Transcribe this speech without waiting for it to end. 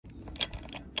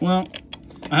Well,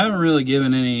 I haven't really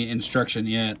given any instruction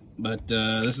yet, but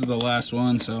this is the last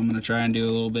one, so I'm going to try and do a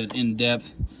little bit in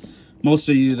depth. Most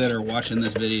of you that are watching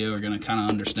this video are going to kind of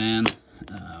understand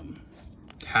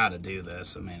how to do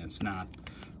this. I mean, it's not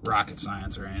rocket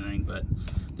science or anything, but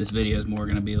this video is more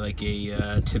going to be like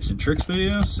a tips and tricks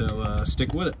video, so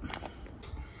stick with it.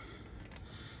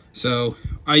 So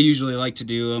I usually like to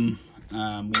do them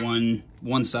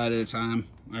one side at a time.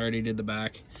 I already did the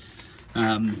back.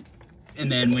 And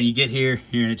then when you get here,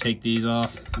 you're going to take these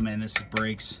off. I mean, this is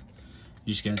brakes.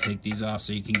 You're just going to take these off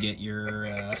so you can get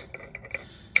your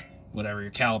whatever, your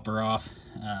caliper off,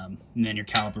 and then your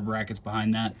caliper brackets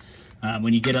behind that.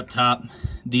 When you get up top,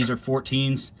 these are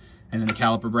 14s, and then the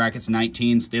caliper brackets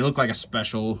 19s. They look like a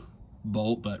special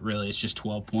bolt, but really it's just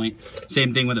 12 point.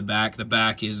 Same thing with the back. The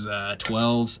back is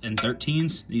 12s and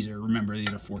 13s. These are, remember,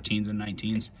 these are 14s and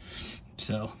 19s.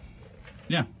 So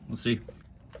yeah, let's see.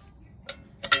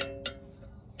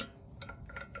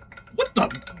 What the?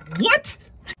 What?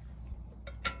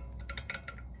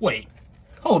 Wait,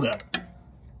 hold up.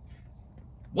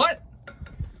 What?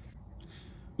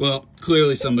 Well,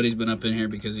 clearly somebody's been up in here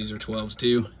because these are 12s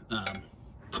too.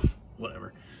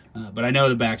 Whatever. But I know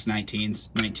the back's 19s,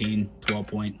 19, 12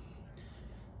 point.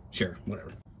 Sure,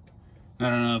 whatever. I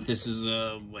don't know if this is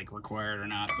like required or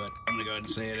not, but I'm gonna go ahead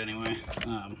and say it anyway.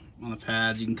 On the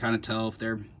pads, you can kind of tell if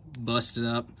they're busted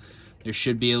up. There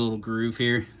should be a little groove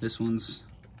here. This one's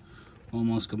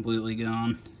almost completely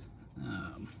gone.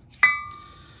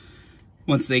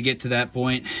 Once they get to that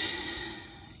point,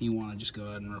 you want to just go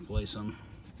ahead and replace them.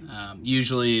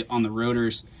 Usually on the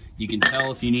rotors, you can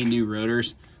tell if you need new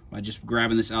rotors by just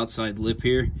grabbing this outside lip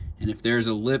here. And if there's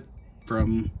a lip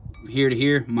from here to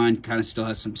here, mine kind of still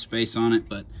has some space on it,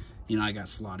 but you know, I got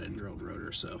slotted and drilled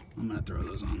rotors, so I'm gonna throw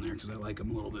those on there because I like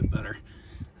them a little bit better.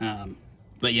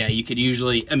 But yeah, you could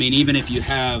usually, I mean, even if you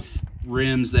have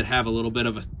rims that have a little bit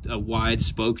of a wide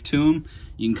spoke to them,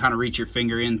 you can kind of reach your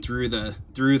finger in through the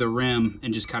rim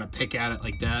and just kind of pick at it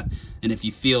like that. And if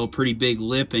you feel a pretty big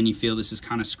lip and you feel this is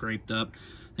kind of scraped up,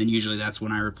 then usually that's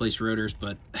when I replace rotors.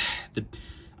 But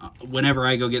whenever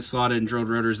I go get slotted and drilled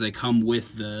rotors, they come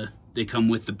with the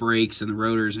brakes and the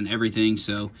rotors and everything.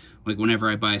 So like whenever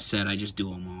I buy a set, I just do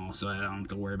them all, so I don't have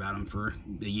to worry about them for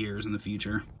the years in the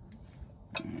future.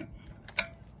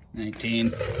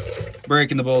 19.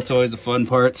 Breaking the bolt's always the fun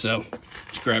part, so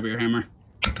just grab your hammer.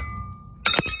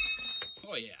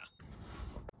 Oh yeah.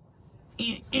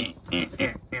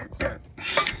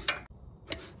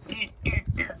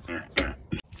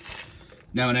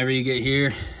 Now whenever you get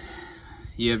here,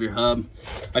 you have your hub.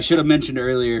 I should have mentioned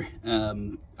earlier,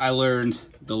 I learned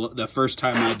the first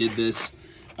time I did this,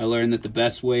 I learned that the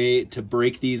best way to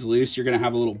break these loose, you're gonna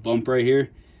have a little bump right here,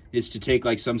 is to take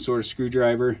like some sort of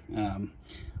screwdriver.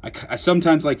 I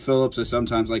sometimes like Phillips, I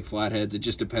sometimes like flatheads. It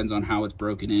just depends on how it's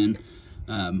broken in.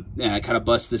 And I kind of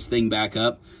bust this thing back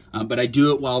up, but I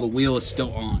do it while the wheel is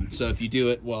still on. So if you do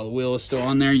it while the wheel is still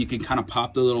on there, you can kind of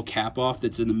pop the little cap off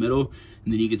that's in the middle,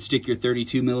 and then you can stick your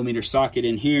 32mm socket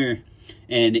in here,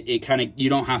 and it kind of, you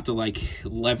don't have to like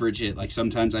leverage it. Like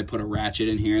sometimes I put a ratchet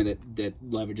in here that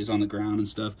leverages on the ground and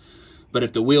stuff. But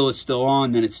if the wheel is still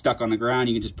on, then it's stuck on the ground,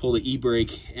 you can just pull the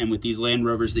e-brake, and with these Land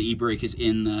Rovers, the e-brake is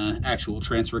in the actual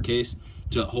transfer case,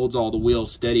 so it holds all the wheels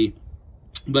steady.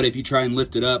 But if you try and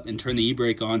lift it up and turn the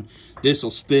e-brake on, this will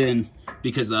spin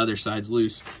because the other side's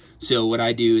loose. So what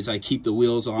I do is I keep the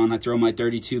wheels on, I throw my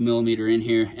 32mm in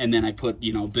here, and then I put,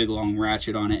 you know, a big long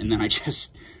ratchet on it, and then I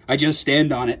just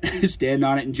stand on it, stand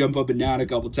on it and jump up and down a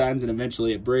couple times, and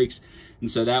eventually it breaks. And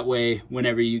so that way,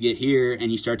 whenever you get here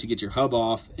and you start to get your hub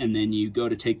off, and then you go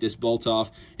to take this bolt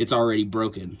off, it's already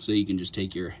broken. So you can just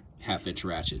take your 1/2"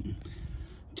 ratchet and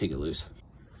take it loose.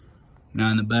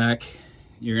 Now in the back,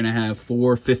 you're gonna have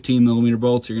 4 15mm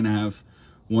bolts. You're gonna have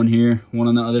one here, one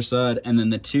on the other side, and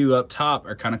then the two up top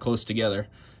are kind of close together.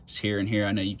 Just here and here.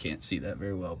 I know you can't see that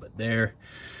very well, but there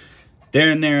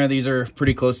and there, these are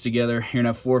pretty close together. You're gonna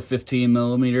have 4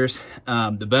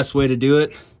 15mm. The best way to do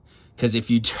it, because if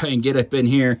you try and get up in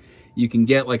here, you can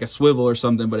get like a swivel or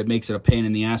something, but it makes it a pain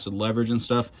in the ass with leverage and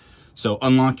stuff. So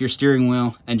unlock your steering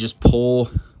wheel and just pull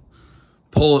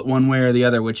it one way or the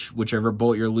other, whichever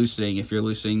bolt you're loosening. If you're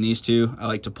loosening these two, I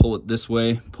like to pull it this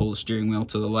way, pull the steering wheel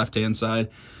to the left-hand side.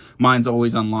 Mine's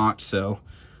always unlocked, so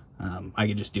I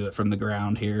could just do it from the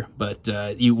ground here. But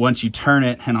once you turn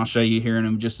it, and I'll show you here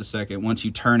in just a second, once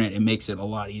you turn it, it makes it a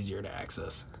lot easier to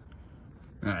access.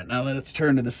 All right, now let's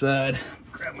turn to the side.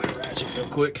 Grab my ratchet real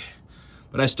quick.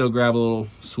 But I still grab a little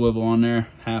swivel on there,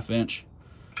 1/2"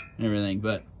 and everything.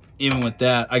 But even with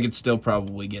that, I could still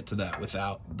probably get to that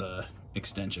without the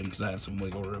extension because I have some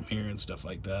wiggle room here and stuff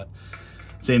like that.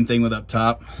 Same thing with up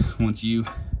top. Once you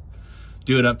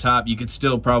do it up top. You could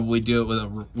still probably do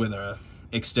it with a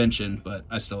extension, but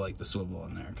I still like the swivel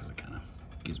in there because it kind of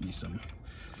gives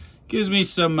me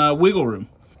some wiggle room.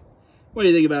 What do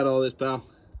you think about all this, pal?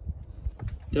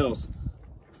 Tell us.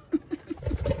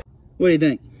 What do you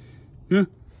think? Huh?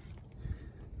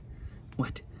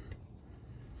 What?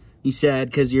 You sad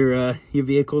because your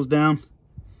vehicle's down?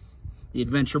 The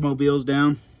adventure mobile's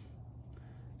down?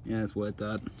 Yeah, that's what I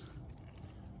thought.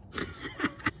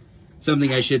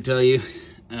 Something I should tell you.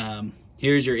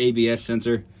 Here's your ABS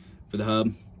sensor for the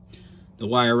hub. The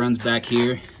wire runs back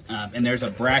here, and there's a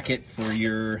bracket for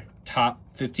your top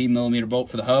 15 millimeter bolt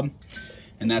for the hub.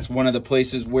 And that's one of the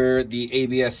places where the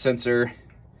ABS sensor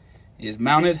is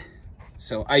mounted.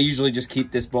 So I usually just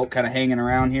keep this bolt kind of hanging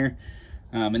around here.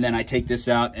 And then I take this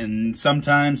out, and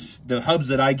sometimes the hubs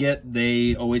that I get,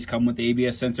 they always come with the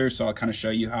ABS sensor. So I'll kind of show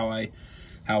you how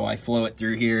I flow it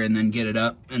through here and then get it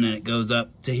up, and then it goes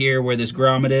up to here where this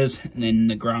grommet is, and then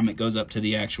the grommet goes up to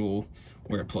the actual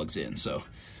where it plugs in. So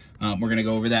we're gonna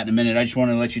go over that in a minute. I just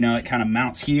wanted to let you know it kind of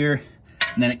mounts here,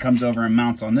 and then it comes over and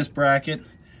mounts on this bracket,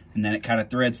 and then it kind of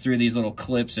threads through these little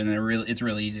clips, and it's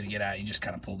really easy to get out. You just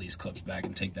kind of pull these clips back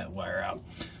and take that wire out.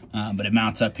 But it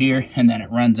mounts up here, and then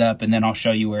it runs up, and then I'll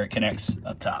show you where it connects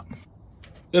up top.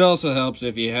 It also helps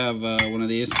if you have one of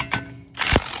these.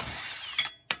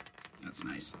 That's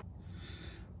nice.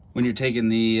 When you're taking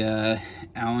the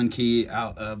Allen key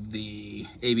out of the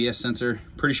ABS sensor,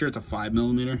 pretty sure it's a 5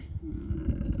 millimeter. I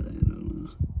don't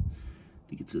know. I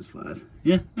think it says 5.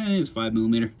 Yeah, it's 5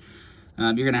 millimeter.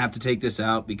 You're gonna have to take this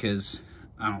out because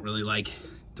I don't really like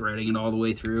threading it all the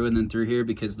way through and then through here,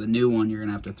 because the new one you're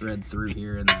gonna have to thread through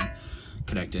here and then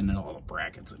connect into all the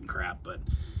brackets and crap. But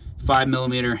it's 5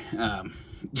 millimeter. I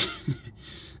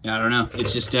don't know.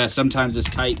 It's just sometimes it's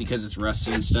tight because it's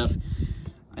rusted and stuff.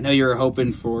 I know you were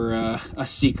hoping for a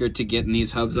secret to getting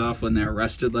these hubs off when they're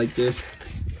rusted like this.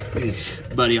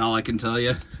 Buddy, all I can tell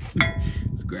you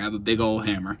is grab a big old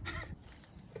hammer.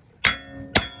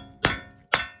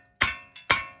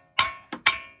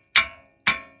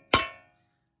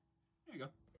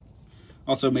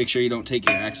 Also, make sure you don't take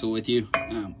your axle with you.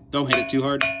 Don't hit it too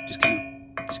hard. Just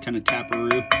kind of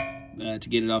tap-a-roo to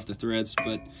get it off the threads.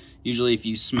 But usually, if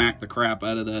you smack the crap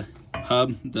out of the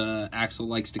hub, the axle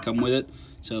likes to come with it.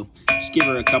 So just give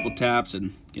her a couple taps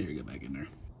and get her to go back in there.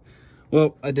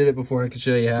 Well, I did it before I could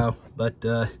show you how. But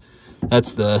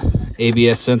that's the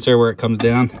ABS sensor where it comes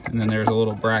down, and then there's a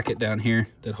little bracket down here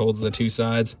that holds the two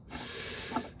sides.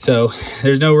 So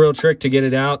there's no real trick to get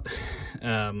it out.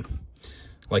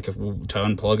 Like to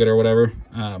unplug it or whatever.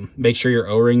 Make sure your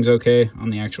O-ring's okay on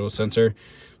the actual sensor.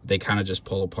 They kind of just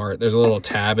pull apart. There's a little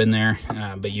tab in there,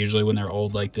 but usually when they're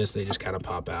old like this, they just kind of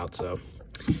pop out. So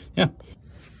yeah.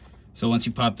 So once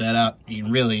you pop that out, you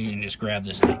can just grab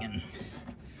this thing, and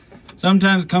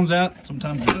sometimes it comes out,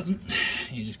 sometimes it doesn't.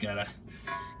 You just gotta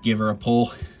give her a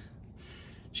pull.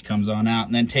 She comes on out,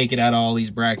 and then take it out of all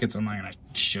these brackets. I'm not gonna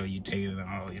show you taking it out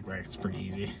of all these brackets. It's pretty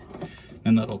easy.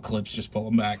 And the little clips, just pull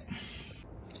them back.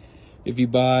 If you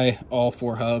buy all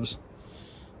 4 hubs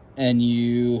and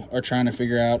you are trying to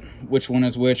figure out which one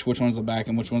is which one's the back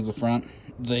and which one's the front,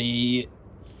 the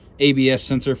ABS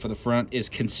sensor for the front is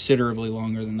considerably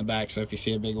longer than the back. So if you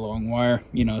see a big long wire,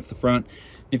 you know it's the front.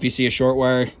 If you see a short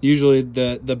wire, usually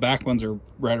the back ones are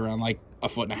right around like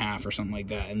 1.5 feet or something like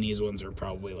that, and these ones are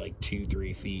probably like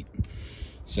 2-3 feet.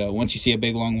 So once you see a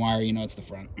big long wire, you know it's the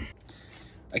front.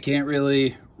 I can't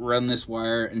really run this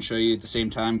wire and show you at the same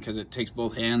time because it takes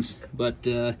both hands, but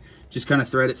just kind of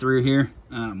thread it through here.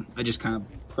 I just kind of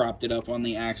propped it up on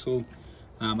the axle.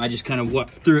 I just kind of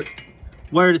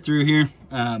wired it through here,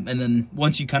 and then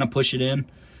once you kind of push it in,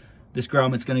 this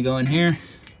grommet's going to go in here,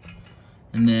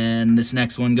 and then this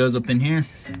next one goes up in here,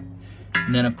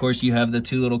 and then of course you have the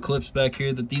 2 little clips back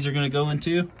here that these are going to go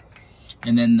into,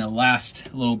 and then the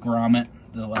last little grommet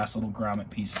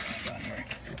piece is going to go in here.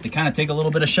 They kind of take a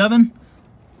little bit of shoving.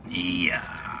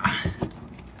 Yeah.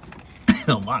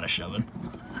 A lot of shoving.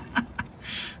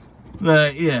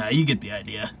 But yeah, you get the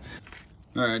idea.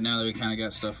 All right, now that we kind of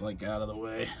got stuff like out of the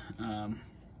way,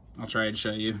 I'll try and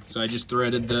show you. So I just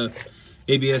threaded the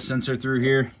ABS sensor through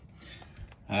here.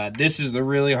 This is the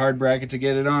really hard bracket to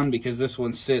get it on because this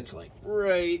one sits like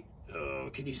right,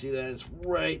 oh, can you see that? It's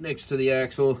right next to the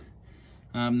axle.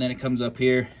 Then it comes up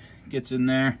here, gets in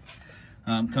there.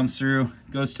 Comes through,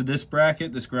 goes to this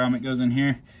bracket, this grommet goes in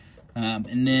here,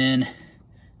 and then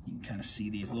you can kind of see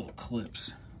these little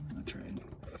clips. I'll try and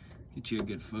get you a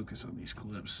good focus on these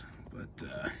clips,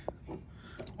 but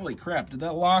holy crap, did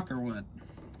that lock or what?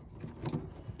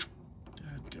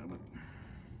 Dadgummit.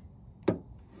 All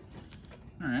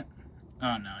right.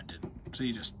 Oh no, it didn't. So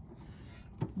you just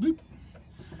boop,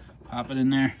 pop it in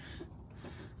there.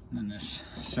 And then this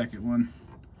second one,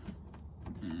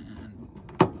 and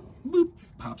boop,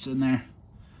 pops in there.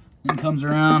 Then comes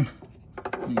around,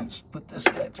 and you just put this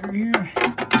guy through here. The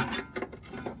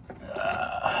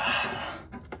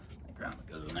ground that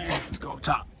goes in there, let's go up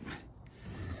top.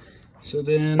 So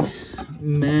then,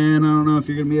 man, I don't know if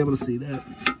you're gonna be able to see that.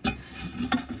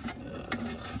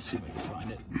 Let's see if I can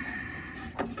find it.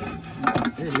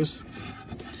 There it is.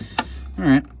 All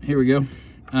right, here we go.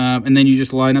 And then you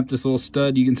just line up this little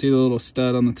stud. You can see the little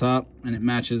stud on the top, and it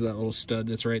matches that little stud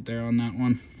that's right there on that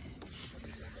one.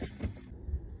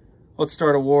 Let's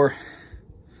start a war.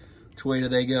 Which way do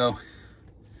they go?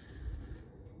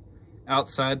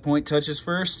 Outside point touches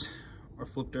first, or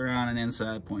flipped around and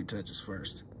inside point touches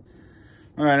first?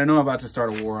 All right, I know I'm about to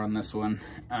start a war on this one,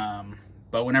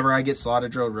 but whenever I get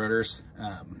slotted drilled rotors,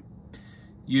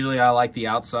 usually I like the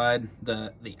outside,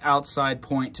 the outside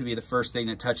point to be the first thing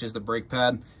that touches the brake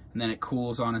pad, and then it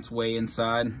cools on its way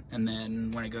inside, and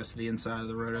then when it goes to the inside of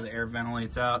the rotor, the air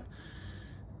ventilates out.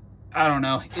 I don't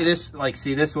know. It is like,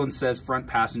 see, this one says front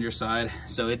passenger side,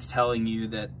 so it's telling you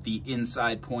that the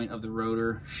inside point of the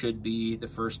rotor should be the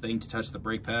first thing to touch the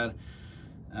brake pad.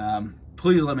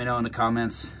 Please let me know in the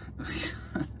comments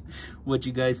what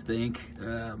you guys think.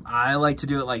 I like to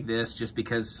do it like this just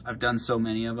because I've done so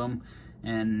many of them,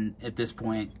 and at this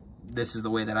point, this is the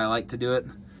way that I like to do it.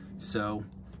 So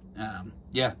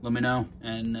yeah, let me know,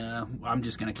 and I'm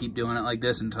just gonna keep doing it like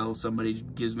this until somebody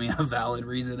gives me a valid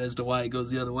reason as to why it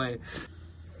goes the other way.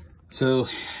 So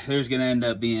there's gonna end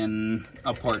up being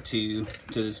a part 2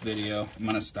 to this video. I'm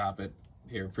gonna stop it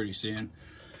here pretty soon.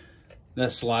 The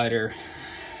slider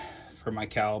for my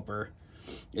caliper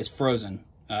is frozen,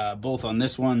 both on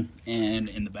this one and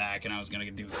in the back, and I was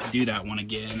gonna do that one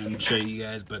again and show you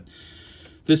guys, but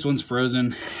this one's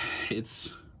frozen.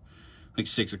 It's like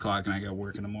 6 o'clock and I got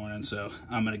work in the morning, so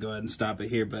I'm gonna go ahead and stop it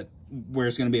here. But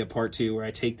it's gonna be a part 2 where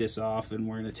I take this off and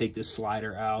we're gonna take this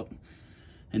slider out,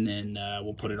 and then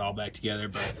we'll put it all back together.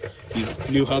 But you know,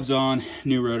 new hubs on,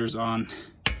 new rotors on,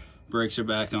 brakes are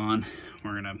back on.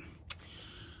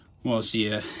 We'll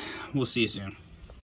see you soon.